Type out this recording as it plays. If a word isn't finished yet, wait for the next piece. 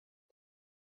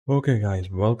Okay, guys,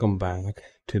 welcome back.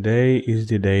 Today is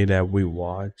the day that we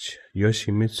watch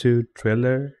Yoshimitsu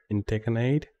trailer in Tekken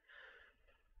 8.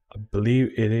 I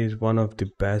believe it is one of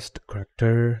the best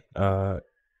character,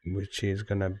 which is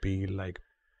gonna be like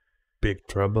big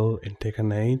trouble in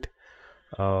Tekken 8.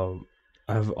 Um,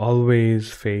 I've always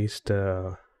faced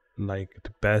like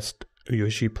the best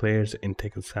Yoshi players in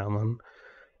Tekken 7,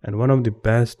 and one of the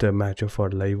best matchup for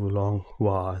Wulong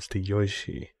was the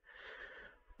Yoshi.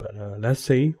 But let's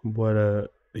see what the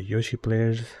Yoshi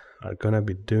players are gonna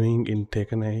be doing in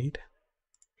Tekken 8.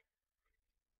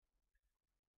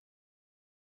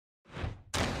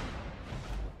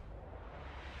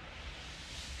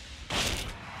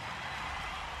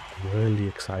 I'm really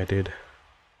excited.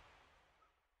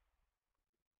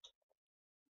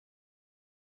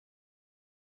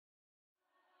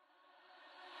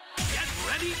 Get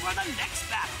ready for the next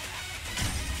battle.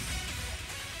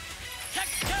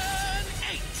 Tekken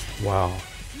 8. Wow.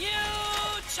 New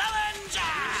challenger.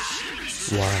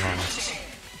 Wow.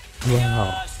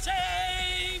 Wow.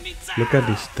 Yoshimitsu. Look at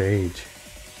this stage.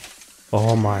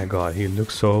 Oh my god, he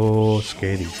looks so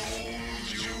scary.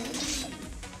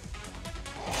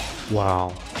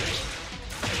 Wow.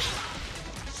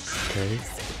 Okay.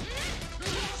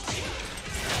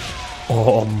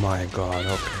 Oh my god,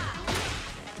 okay.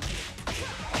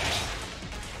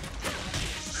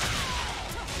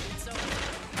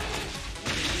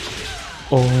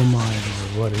 Oh my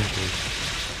god, what is this?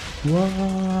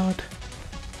 What?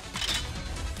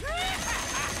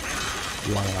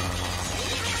 Wow.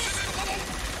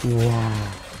 Wow.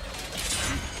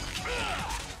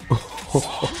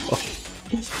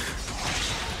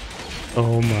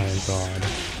 Oh my god.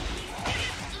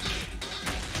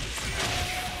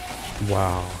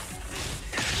 Wow.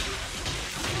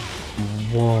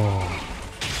 Whoa.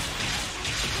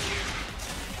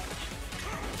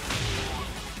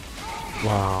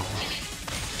 Wow.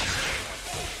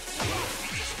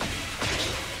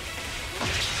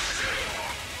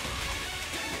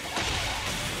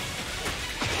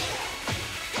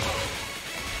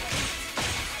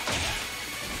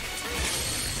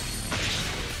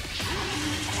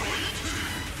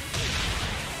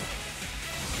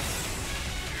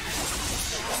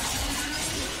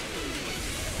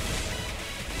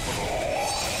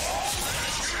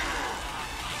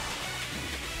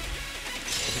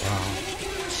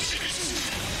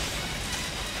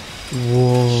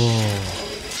 Whoa.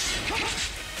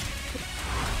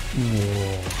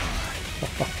 Whoa.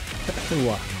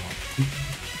 Wow.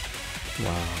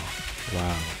 Wow.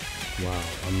 Wow. Wow.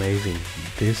 Amazing.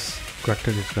 This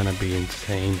character is gonna be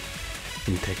insane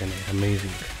in Tekken 8.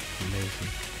 Amazing. Amazing.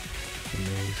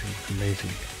 Amazing.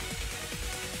 Amazing.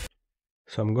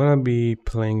 So I'm gonna be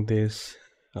playing this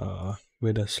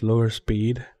with a slower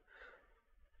speed.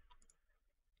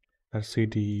 Let's see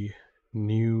the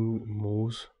new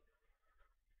moves.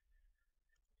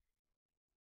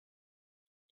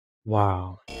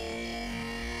 Wow.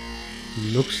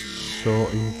 Looks so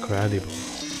incredible.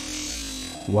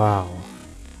 Wow.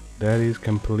 That is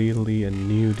completely a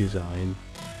new design.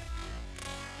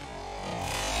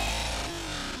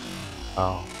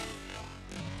 Wow.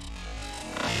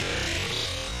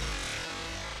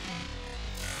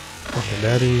 Okay,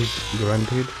 that is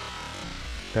granted.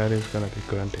 That is gonna be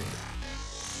granted.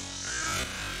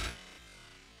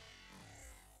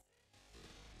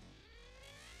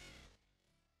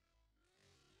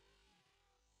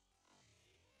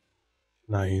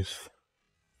 Nice.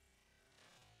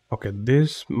 Okay,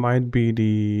 this might be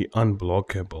the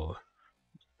unblockable.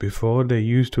 Before they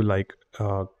used to like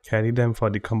carry them for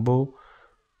the combo,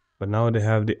 but now they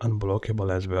have the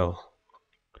unblockable as well.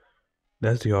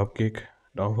 That's the up kick.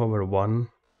 Down forward 1.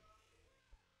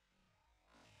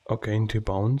 Okay, into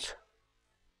bounce.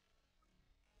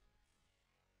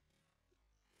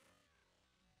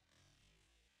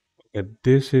 Okay,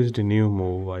 this is the new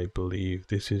move, I believe.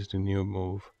 This is the new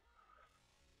move.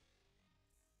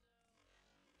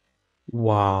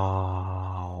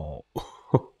 Wow.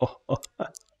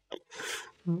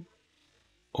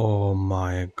 Oh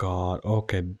my god.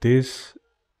 Okay, this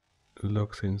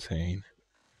looks insane.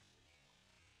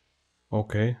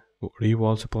 Okay,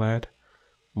 revolve splat.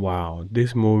 Wow,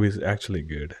 this movie is actually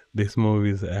good. This movie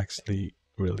is actually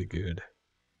really good.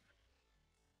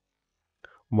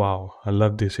 Wow, I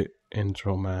love this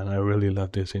intro, man. I really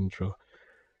love this intro.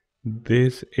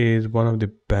 This is one of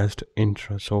the best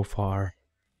intros so far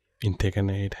in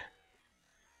Tekken 8.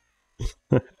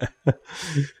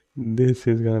 This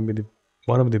is gonna be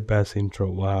one of the best intro.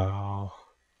 Wow.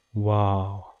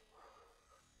 Wow.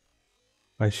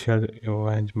 I shall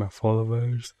avenge my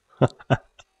followers.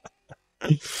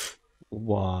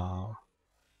 Wow.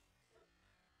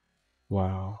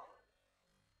 Wow.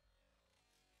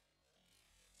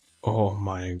 Oh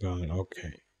my god.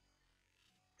 Okay.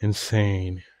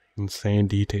 Insane. Insane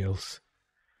details.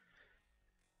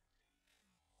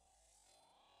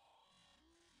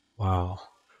 Wow.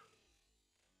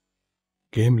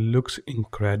 Game looks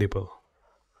incredible.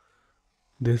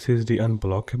 This is the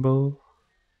unblockable.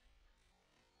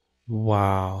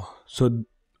 Wow. So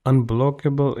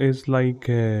unblockable is like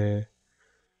a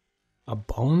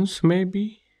bounce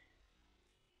maybe?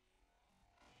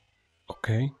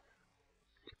 Okay.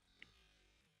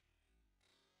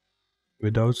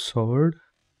 Without sword.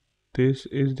 This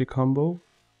is the combo.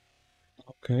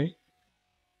 Okay.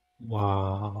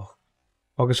 Wow.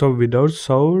 Okay, so without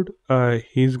sword,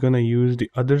 he's gonna use the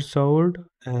other sword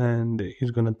and he's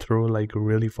gonna throw like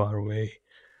really far away.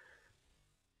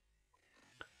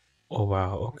 Oh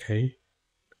wow, okay.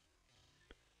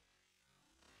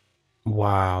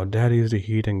 Wow, that is the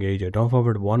heat engager. Don't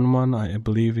forget one I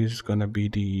believe is gonna be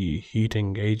the heat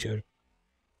engager.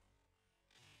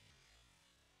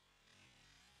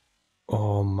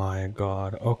 Oh my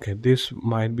god. Okay, this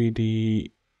might be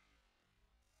the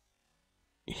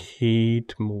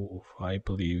heat move, I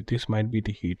believe. This might be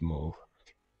the heat move.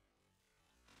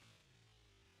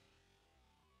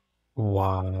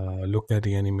 Wow, look at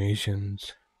the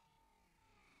animations.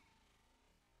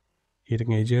 Heat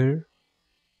engager.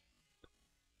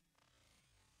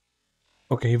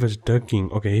 Okay, he was ducking.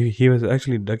 Okay, he was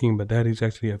actually ducking, but that is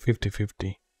actually a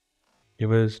 50-50. He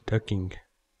was ducking.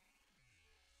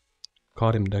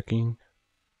 Caught him ducking.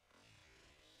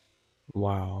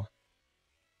 Wow.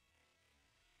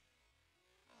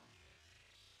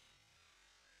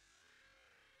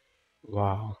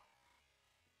 Wow.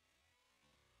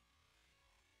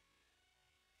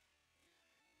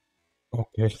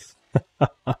 Okay.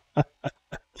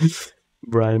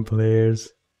 Brian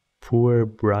players. Poor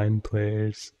Brian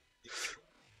players.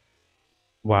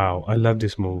 Wow, I love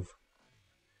this move.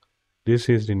 This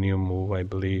is the new move, I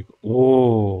believe.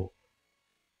 Oh,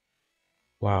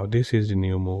 wow, this is the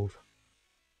new move.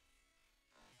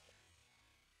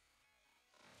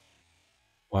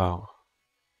 Wow.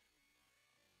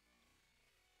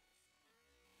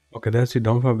 Okay, that's the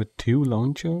Donpha with two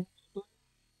launcher.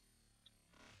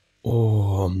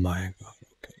 Oh my god.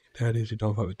 Okay, that is the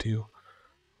Donpha with two.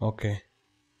 Okay.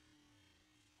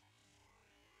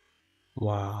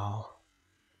 Wow.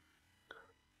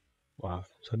 Wow.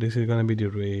 So this is gonna be the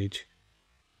rage.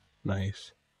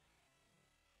 Nice.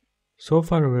 So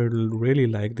far, I really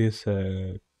like this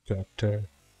character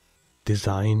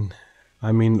design.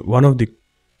 I mean, one of the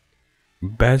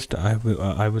best I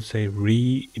would say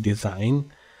redesign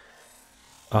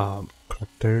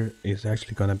character is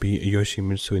actually gonna be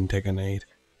Yoshimitsu in Tekken 8.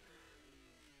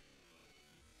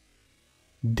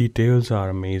 Details are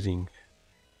amazing.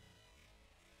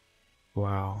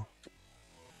 Wow.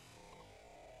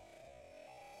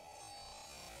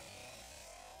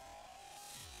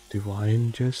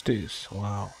 Divine Justice.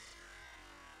 Wow.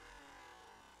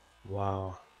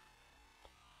 Wow.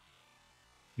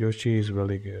 Yoshi is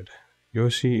really good.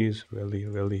 Yoshi is really,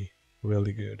 really,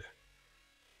 really good.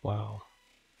 Wow.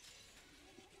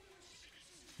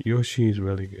 Yoshi is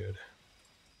really good.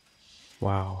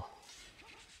 Wow.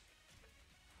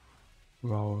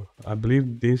 Wow. I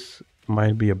believe this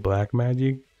might be a black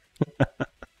magic.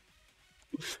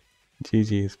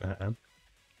 GG's, man.